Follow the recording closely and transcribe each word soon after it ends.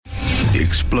The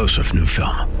explosive new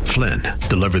film, Flynn,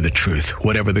 deliver the truth,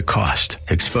 whatever the cost,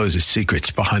 exposes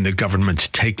secrets behind the government's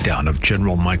takedown of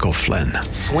General Michael Flynn.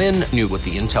 Flynn knew what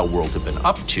the intel world had been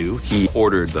up to. He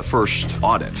ordered the first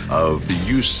audit of the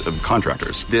use of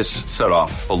contractors. This set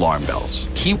off alarm bells.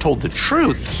 He told the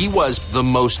truth. He was the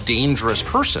most dangerous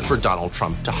person for Donald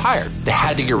Trump to hire. They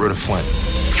had to get rid of Flynn.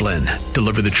 Flynn,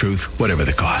 deliver the truth, whatever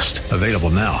the cost. Available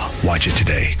now. Watch it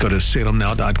today. Go to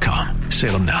salemnow.com.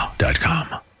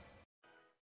 salemnow.com.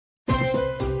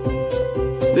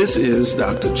 This is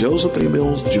Dr. Joseph A.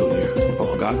 Mills Jr.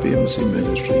 of Agape Embassy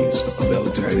Ministries of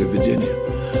Alexandria, Virginia.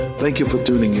 Thank you for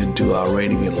tuning in to our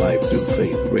Reigning in Life Through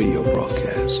Faith radio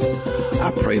broadcast.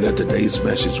 I pray that today's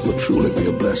message will truly be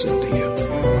a blessing to you.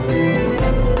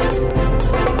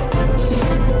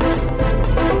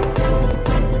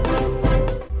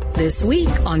 This week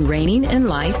on Reigning in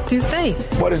Life Through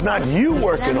Faith. But it's not you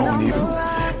working on you.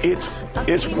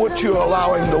 It's what you're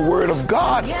allowing the Word of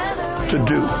God to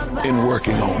do in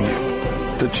working on you,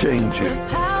 to change you,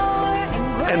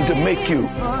 and to make you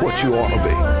what you ought to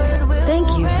be. Thank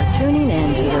you for tuning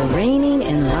in to the Reigning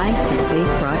in Life Through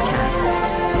Faith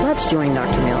broadcast. Let's join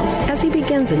Dr. Mills as he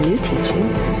begins a new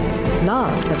teaching,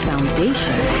 Love, the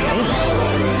Foundation of Faith.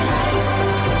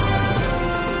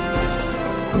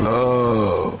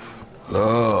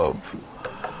 Love,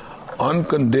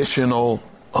 unconditional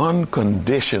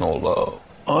love.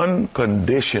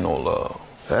 Unconditional love.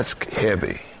 That's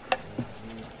heavy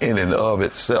in and of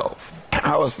itself.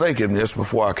 I was thinking just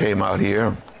before I came out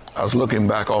here, I was looking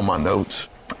back on my notes,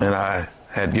 and I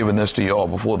had given this to y'all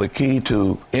before. The key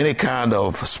to any kind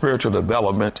of spiritual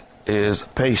development is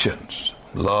patience.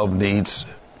 Love needs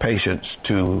patience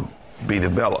to be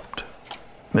developed.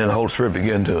 Then the Holy Spirit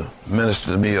began to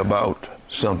minister to me about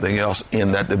something else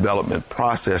in that development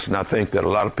process, and I think that a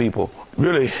lot of people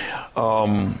really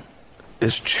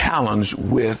is challenged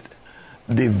with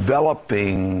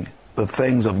developing the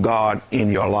things of God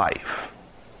in your life.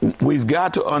 We've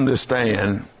got to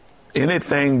understand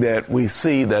anything that we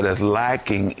see that is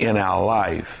lacking in our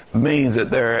life means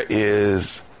that there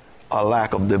is a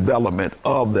lack of development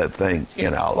of that thing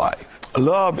in our life.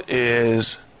 Love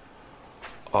is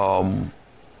the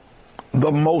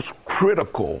most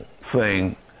critical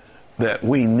thing that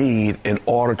we need in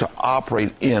order to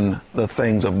operate in the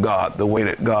things of God, the way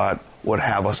that God would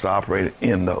have us to operate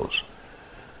in those.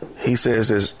 He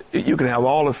says you can have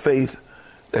all the faith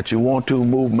that you want to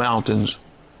move mountains,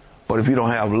 but if you don't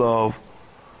have love,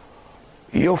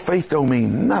 your faith don't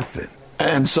mean nothing.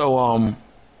 And so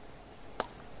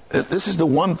this is the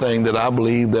one thing that I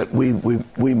believe that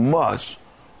we must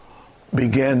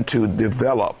begin to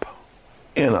develop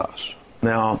in us.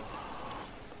 Now,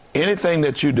 anything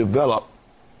that you develop,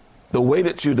 the way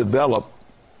that you develop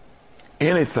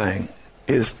anything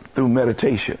is through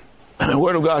meditation. And the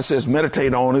Word of God says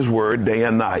meditate on His Word day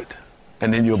and night,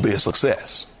 and then you'll be a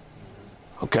success.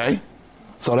 Okay?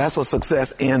 So that's a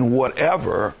success in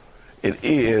whatever it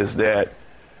is that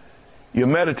you're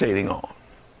meditating on.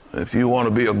 If you want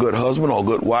to be a good husband or a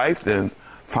good wife, then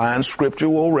find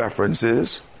scriptural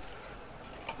references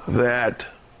that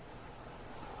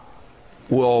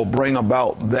will bring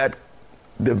about that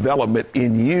development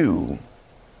in you.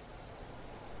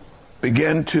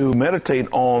 Begin to meditate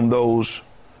on those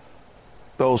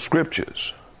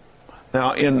scriptures.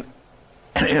 Now, in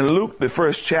Luke, the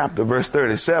first chapter, verse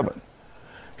 37,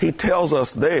 he tells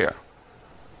us there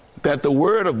that the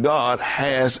Word of God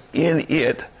has in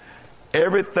it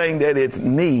everything that it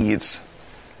needs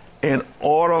in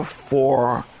order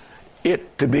for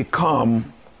it to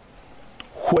become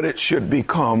what it should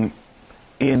become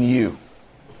in you.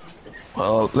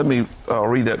 Let me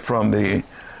read that from the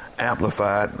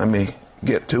Amplified. Let me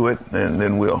get to it, and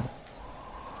then we'll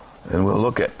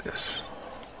look at this.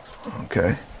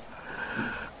 Okay.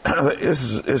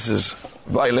 This is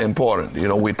vitally important. You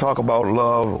know, we talk about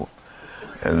love,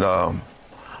 and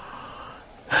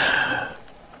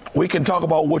we can talk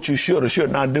about what you should or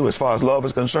should not do as far as love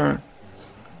is concerned,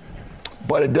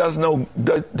 but it does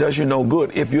you no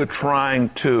good if you're trying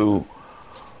to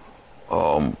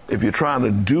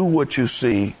do what you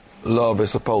see love is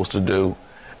supposed to do,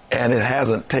 and it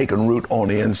hasn't taken root on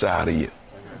the inside of you,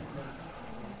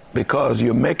 because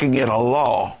you're making it a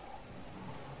law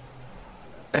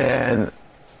and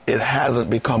it hasn't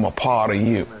become a part of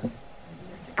you.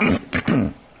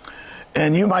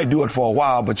 And you might do it for a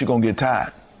while, but you're going to get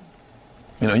tired.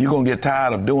 You know, you're going to get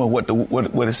tired of doing what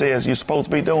it says you're supposed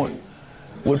to be doing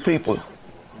with people,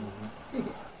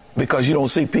 because you don't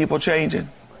see people changing.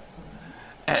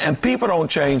 And people don't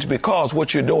change because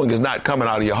what you're doing is not coming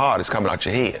out of your heart, it's coming out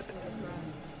your head.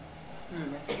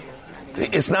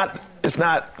 It's not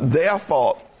their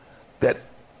fault that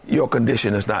your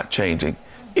condition is not changing.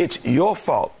 It's your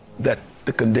fault that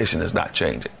the condition is not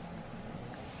changing.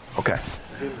 Okay.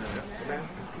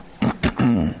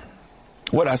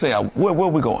 What did I say? Where are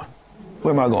we going?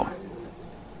 Where am I going?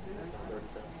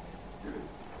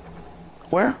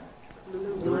 Where?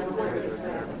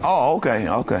 Oh,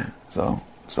 okay. So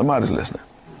somebody's listening.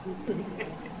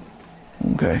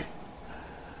 Okay.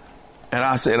 And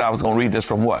I said I was going to read this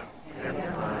from what?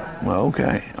 Well,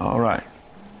 okay. All right.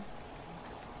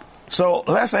 So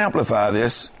let's amplify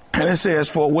this. And it says,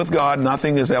 for with God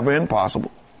nothing is ever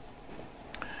impossible.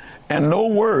 And no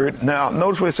word, now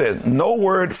notice what it says, no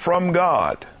word from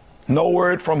God. No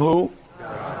word from who?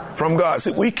 God. From God.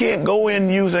 See, we can't go in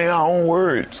using our own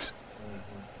words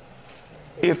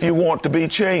if you want to be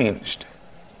changed.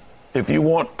 If you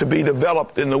want to be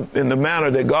developed in the manner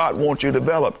that God wants you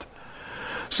developed.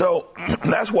 So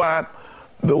that's why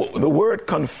the word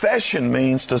confession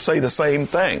means to say the same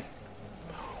thing.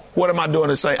 What am I doing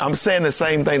to say? I'm saying the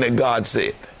same thing that God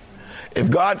said. If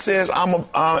God says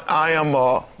I am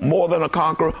more than a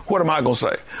conqueror, what am I going to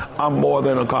say? I'm more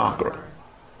than a conqueror.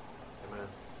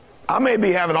 I may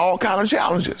be having all kinds of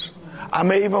challenges. I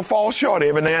may even fall short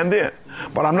every now and then,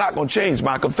 but I'm not going to change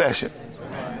my confession.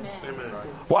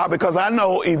 Why? Because I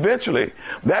know eventually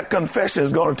that confession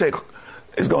is going to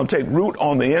take root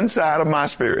on the inside of my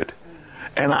spirit,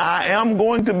 and I am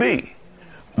going to be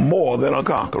more than a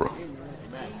conqueror.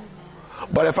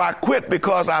 But if I quit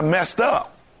because I messed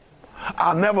up,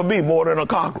 I'll never be more than a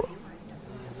conqueror.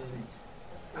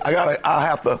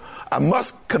 I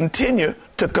must continue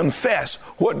to confess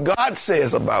what God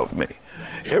says about me,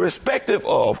 irrespective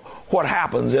of what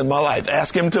happens in my life.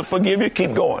 Ask Him to forgive you,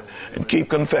 keep going, and keep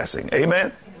confessing.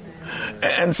 Amen?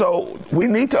 And so we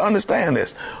need to understand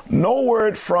this. No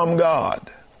word from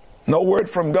God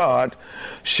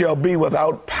shall be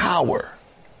without power.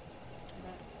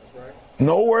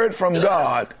 No word from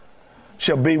God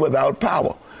shall be without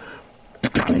power.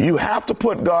 You have to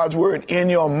put God's word in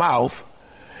your mouth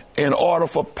in order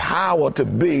for power to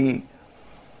be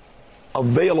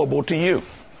available to you.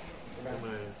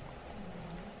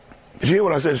 Did you hear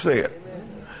what I said?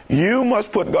 You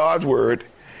must put God's word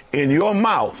in your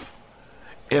mouth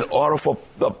in order for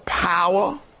the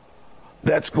power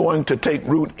that's going to take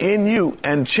root in you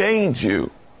and change you.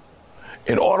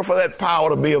 In order for that power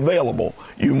to be available,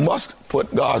 you must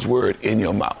put God's word in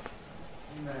your mouth.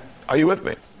 Are you with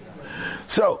me?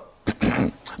 So,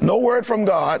 no word from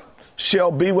God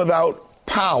shall be without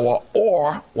power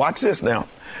or, watch this now,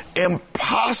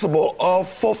 impossible of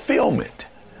fulfillment.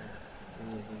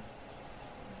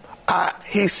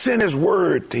 He sent His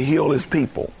word to heal His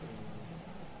people.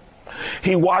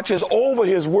 He watches over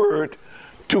His word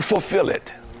to fulfill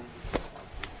it.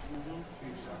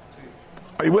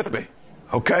 Are you with me?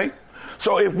 Okay?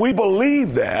 So if we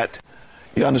believe that,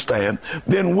 you understand,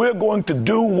 then we're going to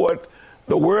do what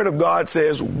the Word of God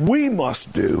says we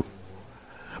must do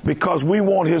because we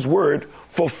want His Word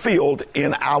fulfilled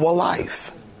in our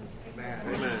life.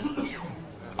 Amen.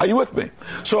 Are you with me?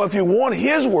 So if you want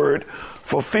His Word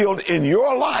fulfilled in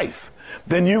your life,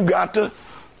 then you've got to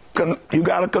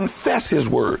confess His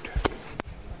Word.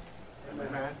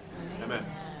 Amen.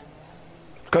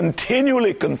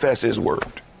 Continually confess His Word.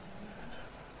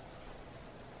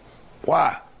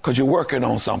 Why? Because you're working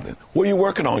on something. What are you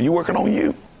working on? You're working on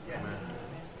you.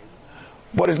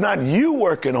 But it's not you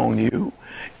working on you.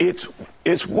 It's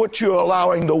what you're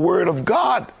allowing the Word of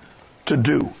God to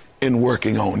do in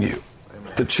working on you,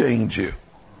 to change you,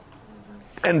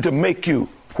 and to make you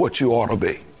what you ought to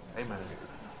be. Amen.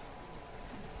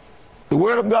 The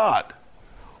Word of God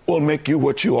will make you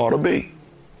what you ought to be.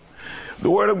 The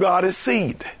Word of God is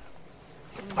seed.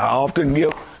 I often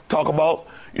talk about,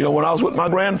 when I was with my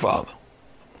grandfather,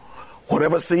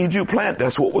 whatever seed you plant,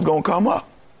 that's what was going to come up.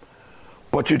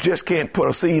 But you just can't put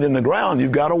a seed in the ground.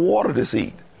 You've got to water the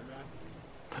seed.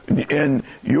 And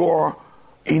your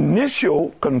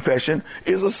initial confession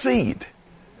is a seed.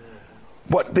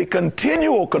 But the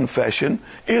continual confession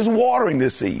is watering the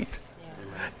seed.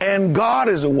 And God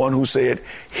is the one who said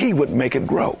He would make it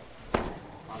grow.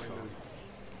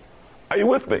 Are you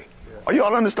with me? Are you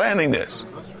all understanding this?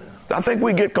 I think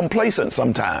we get complacent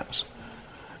sometimes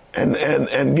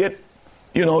and get,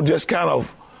 just kind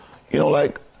of,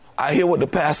 like, I hear what the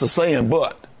pastor's saying,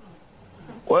 but.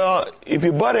 Well, if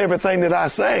you but everything that I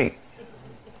say,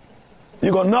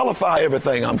 you're going to nullify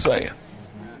everything I'm saying.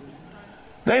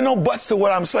 There ain't no buts to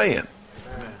what I'm saying.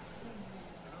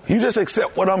 You just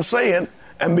accept what I'm saying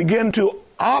and begin to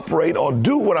operate or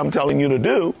do what I'm telling you to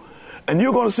do, and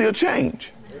you're going to see a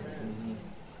change.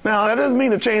 Now, that doesn't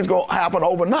mean the change is going to happen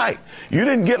overnight. You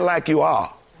didn't get like you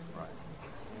are.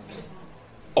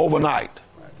 overnight.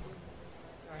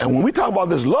 And when we talk about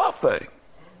this love thing,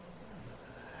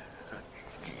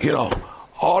 you know,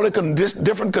 all the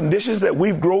different conditions that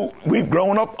we've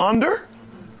grown up under,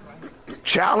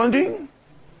 challenging,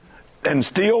 and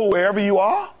still wherever you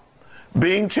are,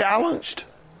 being challenged.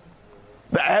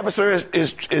 The adversary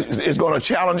is going to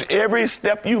challenge every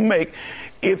step you make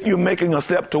if you're making a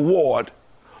step toward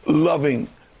loving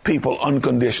people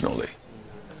unconditionally.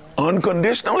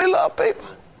 Unconditionally love people.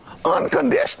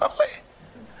 Unconditionally.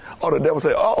 Oh, the devil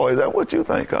say, oh, is that what you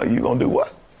think? Are you going to do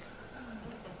what?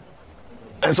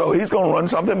 And so he's going to run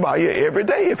something by you every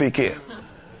day if he can.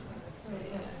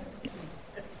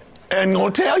 And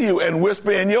going to tell you and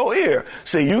whisper in your ear,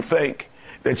 see, you think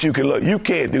that you can love. You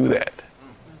can't do that.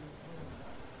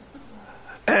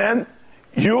 And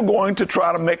you're going to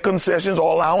try to make concessions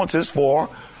or allowances for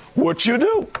what you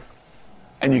do.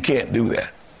 And you can't do that.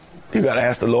 You got to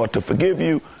ask the Lord to forgive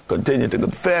you, continue to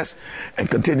confess, and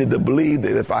continue to believe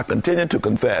that if I continue to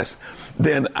confess,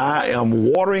 then I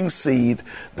am watering seed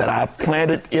that I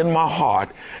planted in my heart,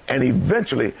 and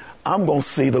eventually I'm going to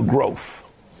see the growth.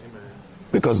 Amen.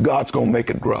 Because God's going to make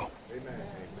it grow. Amen.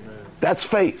 That's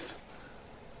faith.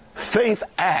 Faith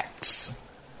acts.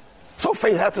 So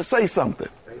faith has to say something.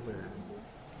 Amen.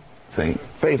 See,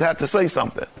 faith has to say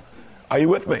something. Are you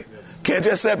with me? Can't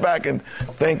just sit back and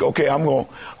think, okay, I'm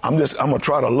gonna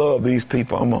try to love these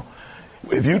people.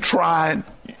 If you try,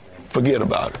 forget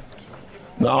about it.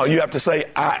 No, you have to say,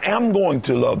 I am going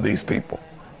to love these people.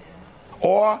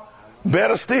 Or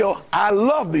better still, I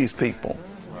love these people.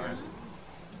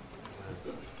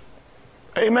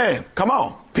 Amen. Come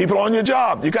on. People on your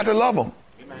job, you got to love them.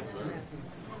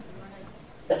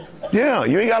 Yeah,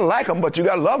 you ain't got to like them, but you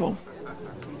got to love them.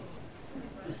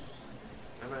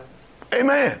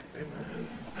 Amen.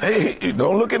 Hey,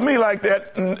 don't look at me like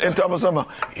that and tell me something.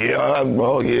 Yeah,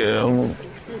 well, yeah.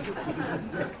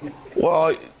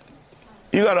 Well,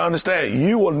 you got to understand,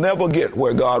 you will never get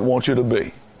where God wants you to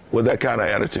be with that kind of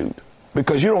attitude,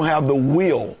 because you don't have the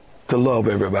will to love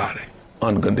everybody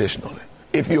unconditionally.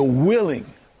 If you're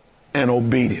willing and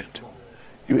obedient,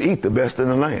 you eat the best in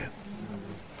the land.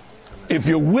 If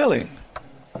you're willing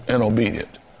and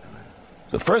obedient,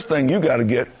 the first thing you got to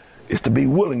get is to be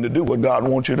willing to do what God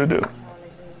wants you to do.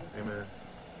 Amen.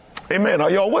 Amen.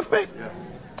 Are y'all with me?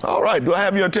 Yes. All right. Do I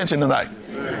have your attention tonight?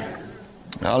 Yes.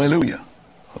 Hallelujah.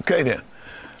 Okay then.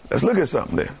 Let's look at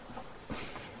something then.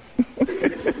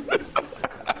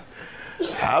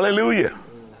 Hallelujah.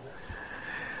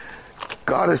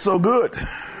 God is so good.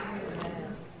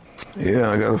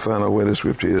 Yeah, I got to find out where the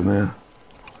scripture is now.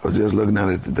 I was just looking at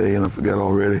it today and I forgot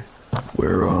already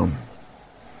where,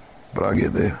 but I'll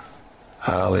get there.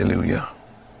 Hallelujah.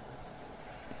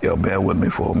 Y'all bear with me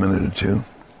for a minute or two.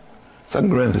 2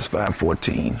 Corinthians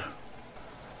 5:14.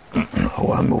 No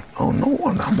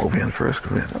wonder I'm over in 1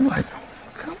 Corinthians. I'm like,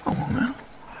 come on now.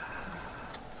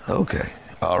 Okay.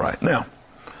 All right. Now,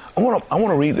 I want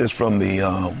to read this from the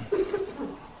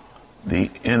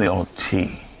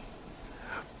NLT.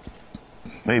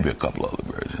 Maybe a couple other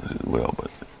versions as well, but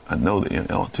I know the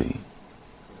NLT.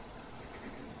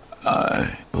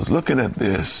 I was looking at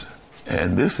this,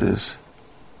 and this is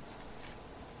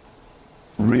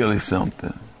really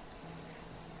something.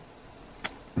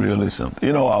 Really something.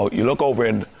 You know, you look over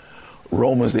in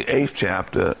Romans, the 8th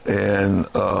chapter, and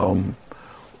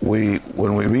when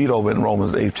we read over in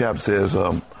Romans, the 8th chapter, says,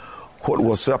 what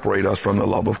will separate us from the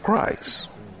love of Christ?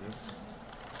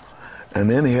 And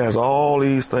then he has all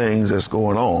these things that's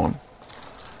going on.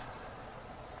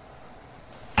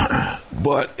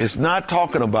 But it's not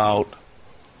talking about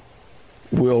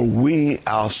will we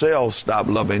ourselves stop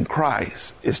loving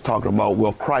Christ. It's talking about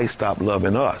will Christ stop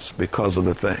loving us because of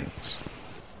the things.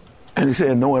 And he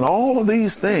said, knowing all of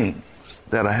these things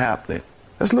that are happening.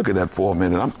 Let's look at that for a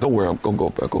minute. Don't worry, I'm going to go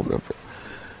back over there.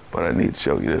 But I need to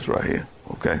show you this right here,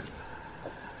 okay?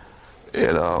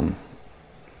 And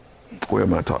where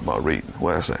am I talking about reading?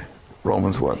 What did I say?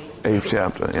 Romans what? 8th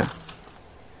chapter, yeah.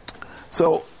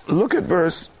 So look at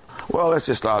verse, well, let's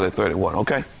just start at 31,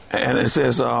 okay? And it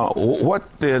says, what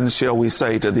then shall we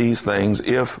say to these things?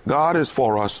 If God is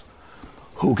for us,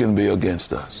 who can be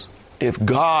against us? If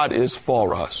God is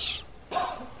for us,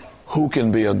 who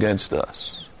can be against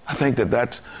us? I think that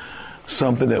that's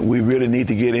something that we really need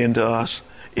to get into us.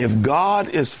 If God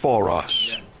is for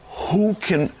us, who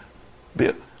can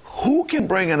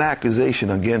bring an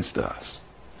accusation against us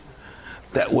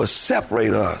that will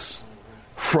separate us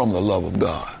from the love of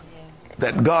God?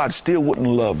 That God still wouldn't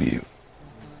love you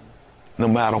no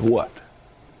matter what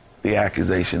the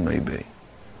accusation may be.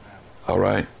 All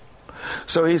right?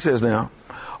 So he says now,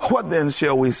 what then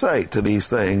shall we say to these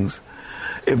things?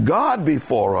 If God be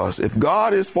for us, if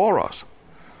God is for us,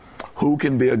 who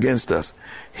can be against us?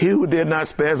 He who did not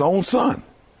spare his own son,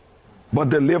 but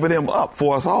delivered him up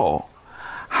for us all,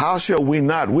 how shall we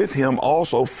not with him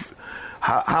also,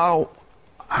 I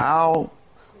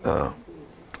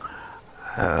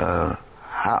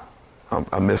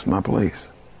missed my place.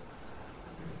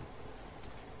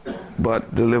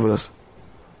 But delivered us.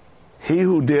 He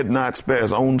who did not spare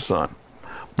his own son,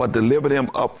 but delivered him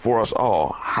up for us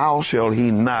all, how shall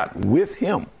he not with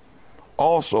him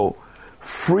also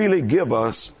freely give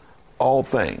us all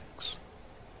things?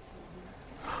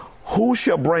 Who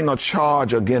shall bring a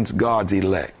charge against God's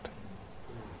elect?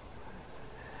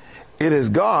 It is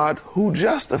God who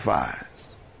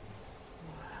justifies.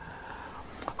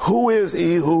 Who is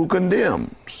he who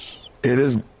condemns? It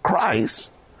is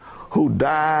Christ who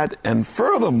died and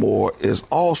furthermore is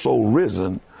also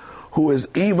risen, who is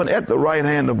even at the right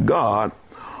hand of God,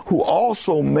 who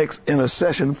also makes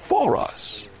intercession for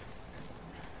us.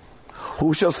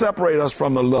 Who shall separate us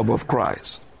from the love of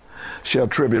Christ? Shall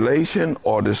tribulation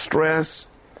or distress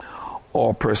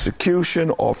or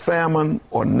persecution or famine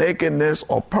or nakedness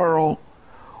or peril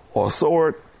or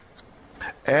sword?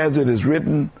 As it is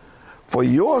written, for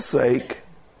your sake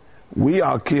we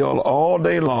are killed all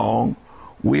day long,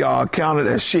 we are accounted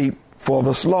as sheep for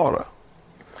the slaughter.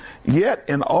 Yet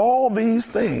in all these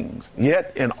things, we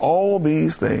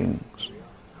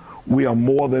are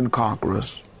more than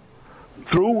conquerors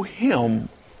through him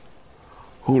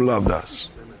who loved us.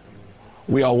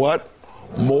 We are what?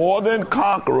 More than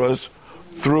conquerors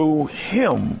through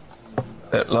him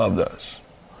that loved us.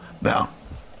 Now,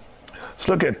 let's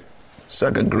look at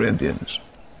 2 Corinthians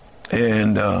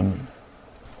and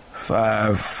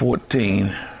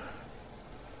 5:14.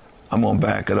 I'm going to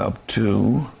back it up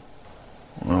to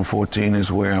 14 is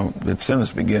where the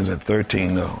sentence begins at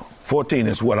 13, though. 14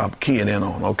 is what I'm keying in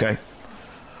on, okay?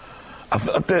 I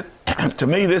thought that, to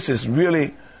me, this is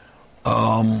really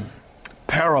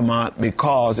paramount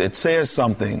because it says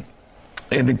something.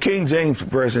 In the King James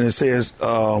Version, it says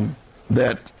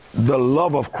that the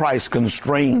love of Christ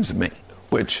constrains me,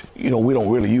 which, we don't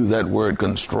really use that word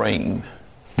constrain.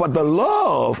 But the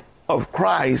love of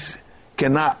Christ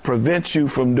cannot prevent you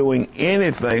from doing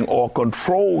anything or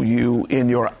control you in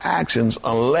your actions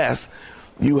unless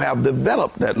you have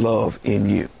developed that love in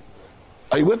you.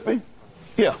 Are you with me?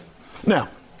 Yeah. Now,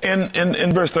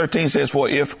 in verse 13 says, For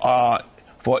if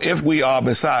we are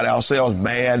beside ourselves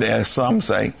mad, as some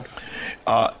say,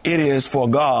 it is for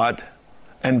God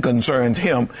and concerns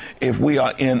him. If we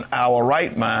are in our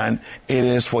right mind, it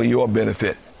is for your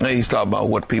benefit. Now he's talking about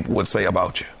what people would say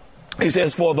about you. He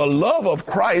says, for the love of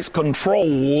Christ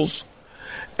controls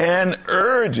and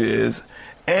urges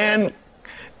and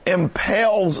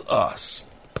impels us.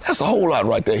 That's a whole lot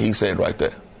right there, he said right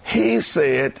there. He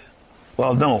said,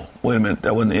 well, no, wait a minute,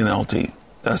 that wasn't the NLT.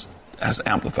 That's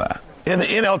amplified. In the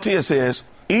NLT it says,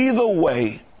 either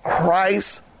way,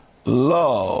 Christ's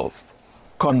love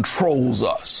controls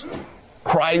us.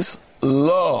 Christ's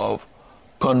love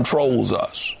controls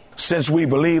us. Since we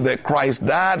believe that Christ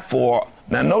died for,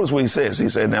 now notice what he says. He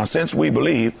said, now since we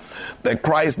believe that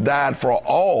Christ died for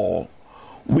all,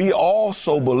 we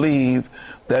also believe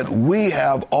that we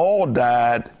have all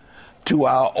died to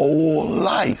our old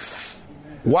life.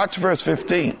 Watch verse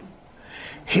 15.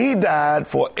 He died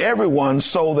for everyone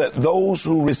so that those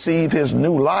who receive his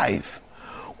new life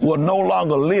will no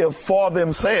longer live for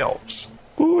themselves.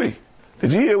 Ooh-wee.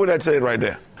 Did you hear what that said right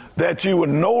there? That you would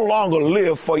no longer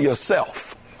live for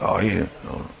yourself. Oh, yeah.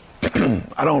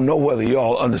 I don't know whether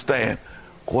y'all understand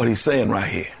what he's saying right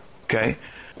here, okay?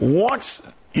 Once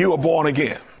you are born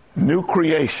again, new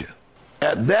creation,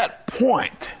 at that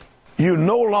point, you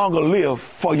no longer live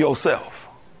for yourself.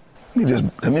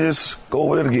 Let me just go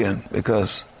over it again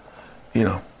because,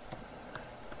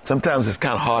 sometimes it's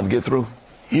kind of hard to get through.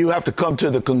 You have to come to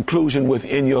the conclusion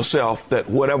within yourself that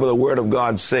whatever the Word of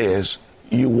God says,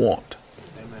 you want.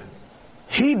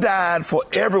 He died for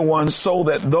everyone so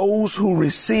that those who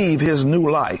receive his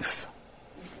new life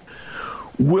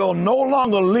will no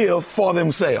longer live for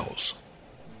themselves.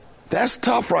 That's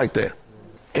tough right there.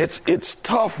 It's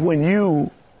tough when you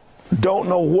don't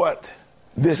know what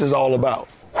this is all about.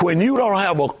 When you don't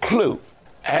have a clue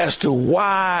as to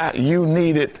why you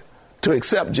needed to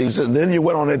accept Jesus, and then you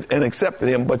went on and accepted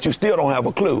him, but you still don't have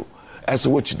a clue as to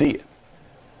what you did.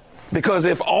 Because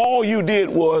if all you did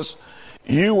was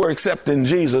you were accepting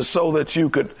Jesus so that you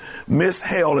could miss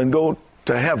hell and go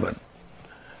to heaven,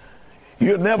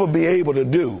 you'll never be able to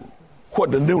do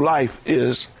what the new life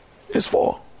is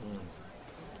for.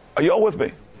 Are y'all with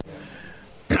me?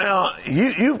 Now,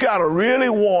 you've got to really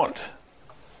want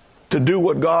to do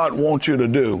what God wants you to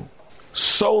do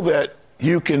so that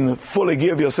you can fully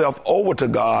give yourself over to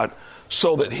God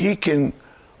so that he can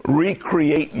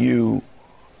recreate you,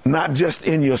 not just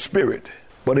in your spirit,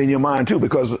 but in your mind too,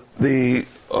 because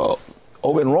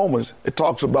over in Romans, it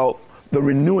talks about the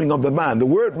renewing of the mind. The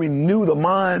word renew the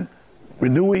mind,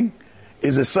 renewing,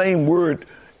 is the same word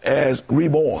as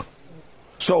reborn.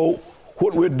 So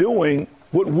what we're doing,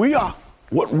 what we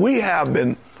have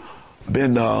been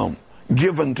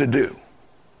given to do,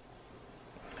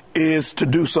 is to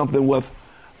do something with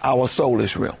our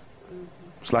soulish realm.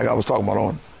 It's like I was talking about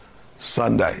on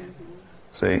Sunday.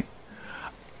 See,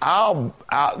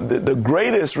 the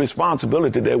greatest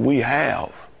responsibility that we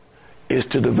have is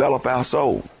to develop our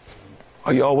soul.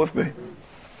 Are y'all with me?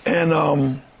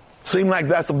 And seems like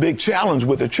that's a big challenge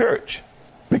with the church,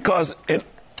 because in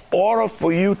order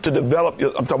for you to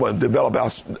develop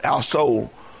our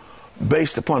soul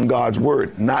based upon God's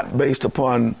word, not based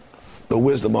upon the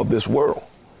wisdom of this world.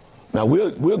 Now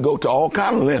we'll go to all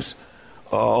kinds of lengths,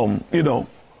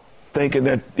 thinking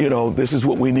that this is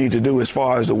what we need to do as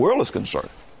far as the world is concerned.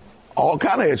 All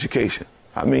kind of education.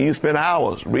 I mean, you spend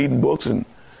hours reading books and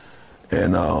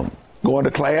going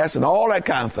to class and all that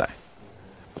kind of thing.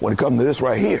 When it comes to this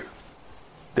right here,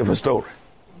 different story.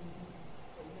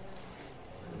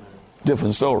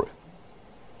 Different story.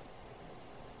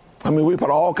 I mean, we put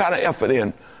all kind of effort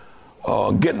in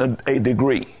getting a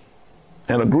degree,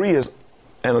 and a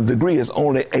degree is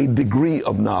only a degree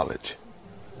of knowledge.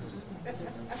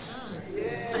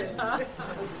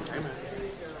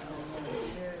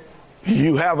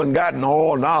 You haven't gotten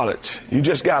all knowledge. You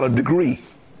just got a degree.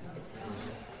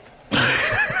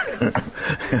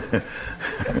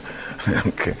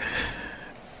 Okay.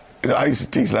 I used to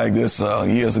teach like this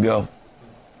years ago.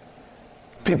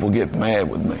 People get mad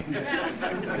with me.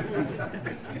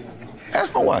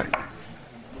 Ask my wife.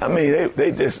 I mean,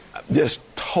 they just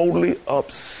totally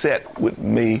upset with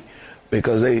me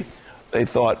because they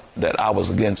thought that I was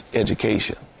against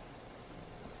education.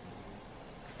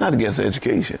 Not against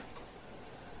education.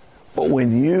 But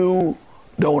when you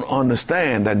don't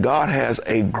understand that God has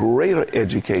a greater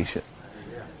education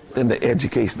than the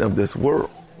education of this world,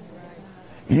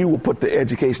 you will put the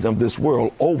education of this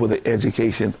world over the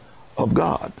education of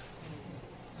God.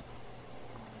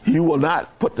 You will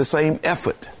not put the same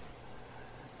effort,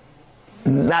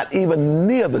 not even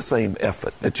near the same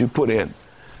effort that you put in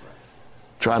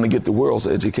trying to get the world's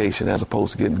education as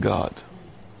opposed to getting God's.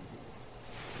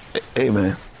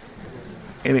 Amen.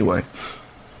 Anyway,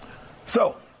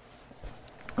 so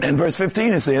in verse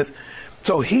 15 it says,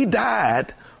 so he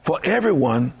died for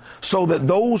everyone so that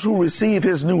those who receive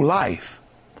his new life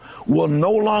will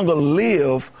no longer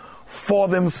live for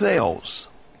themselves.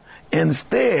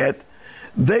 Instead,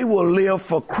 they will live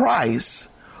for Christ,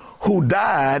 who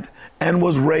died and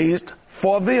was raised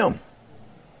for them.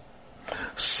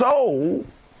 So,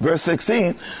 verse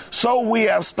 16, so we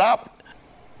have stopped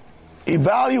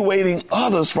evaluating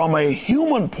others from a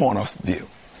human point of view.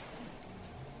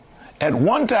 At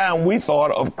one time, we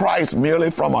thought of Christ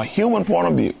merely from a human point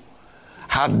of view.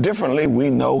 How differently we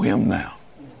know him now.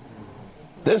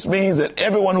 This means that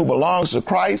everyone who belongs to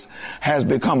Christ has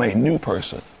become a new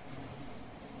person.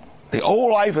 The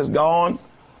old life is gone,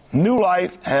 new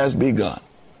life has begun.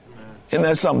 Isn't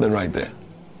that something right there?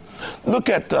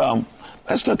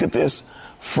 Let's look at this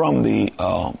from the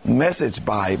Message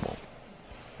Bible.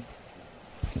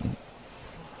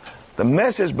 The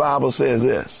Message Bible says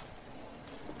this: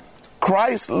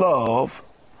 Christ's love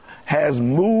has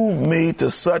moved me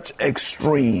to such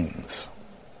extremes.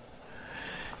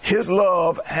 His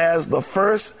love has the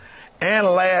first and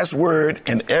last word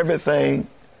in everything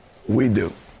we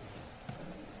do.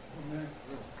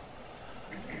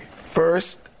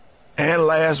 First and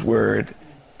last word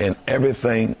in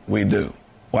everything we do.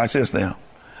 Watch this now.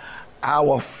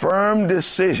 Our firm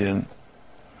decision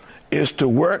is to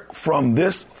work from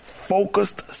this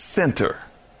focused center.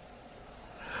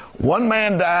 One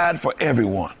man died for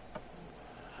everyone.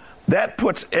 That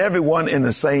puts everyone in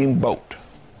the same boat.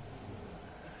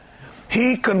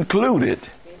 He included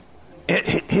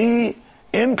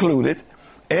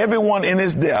everyone in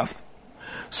his death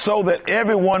so that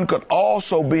everyone could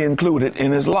also be included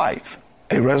in his life,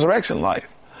 a resurrection life,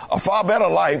 a far better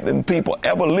life than people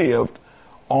ever lived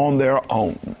on their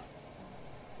own.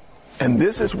 And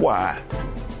this is why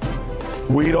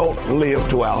we don't live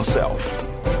to ourselves.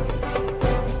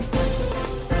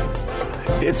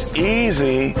 It's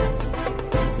easy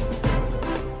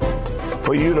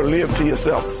for you to live to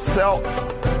yourself.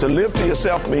 To live to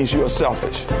yourself means you're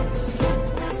selfish.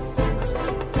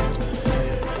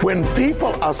 When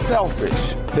people are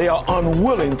selfish, they are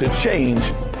unwilling to change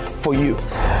for you.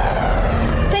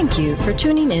 Thank you for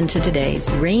tuning in to today's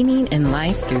Reigning in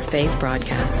Life Through Faith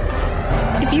broadcast.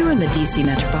 If you are in the D.C.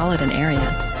 metropolitan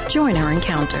area, join our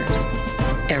encounters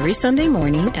every Sunday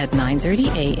morning at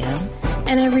 9:30 a.m.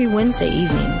 and every Wednesday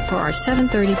evening for our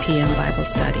 7:30 p.m. Bible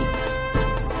study.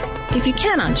 If you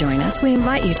cannot join us, we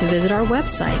invite you to visit our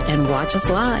website and watch us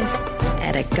live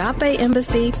at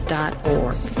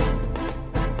agapeembassy.org.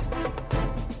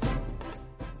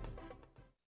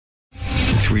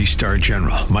 Three-star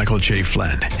General Michael J.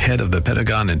 Flynn, head of the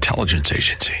Pentagon Intelligence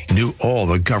Agency, knew all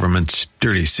the government's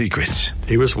dirty secrets.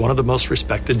 He was one of the most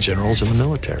respected generals in the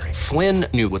military. Flynn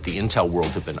knew what the intel world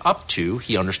had been up to.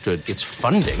 He understood its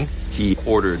funding. He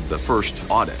ordered the first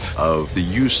audit of the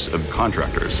use of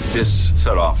contractors. This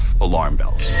set off alarm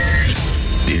bells.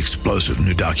 The explosive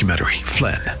new documentary,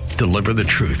 Flynn, Deliver the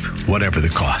Truth, Whatever the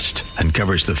Cost,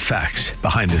 uncovers the facts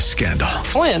behind this scandal.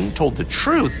 Flynn told the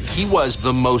truth. He was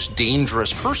the most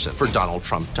dangerous person for Donald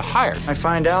Trump to hire. I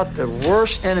find out the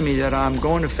worst enemy that I'm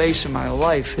going to face in my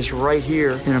life is right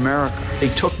here in America. They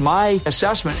took my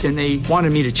assessment and they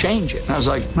wanted me to change it. And I was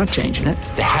like, I'm not changing it.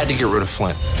 They had to get rid of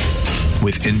Flynn.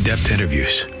 With in-depth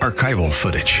interviews, archival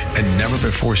footage, and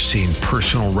never-before-seen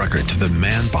personal records of the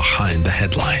man behind the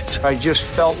headlines. I just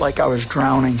felt like I was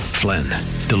drowning. Flynn,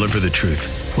 Deliver the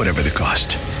Truth, Whatever the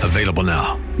Cost. Available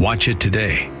now. Watch it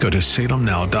today. Go to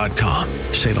salemnow.com.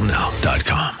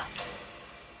 salemnow.com.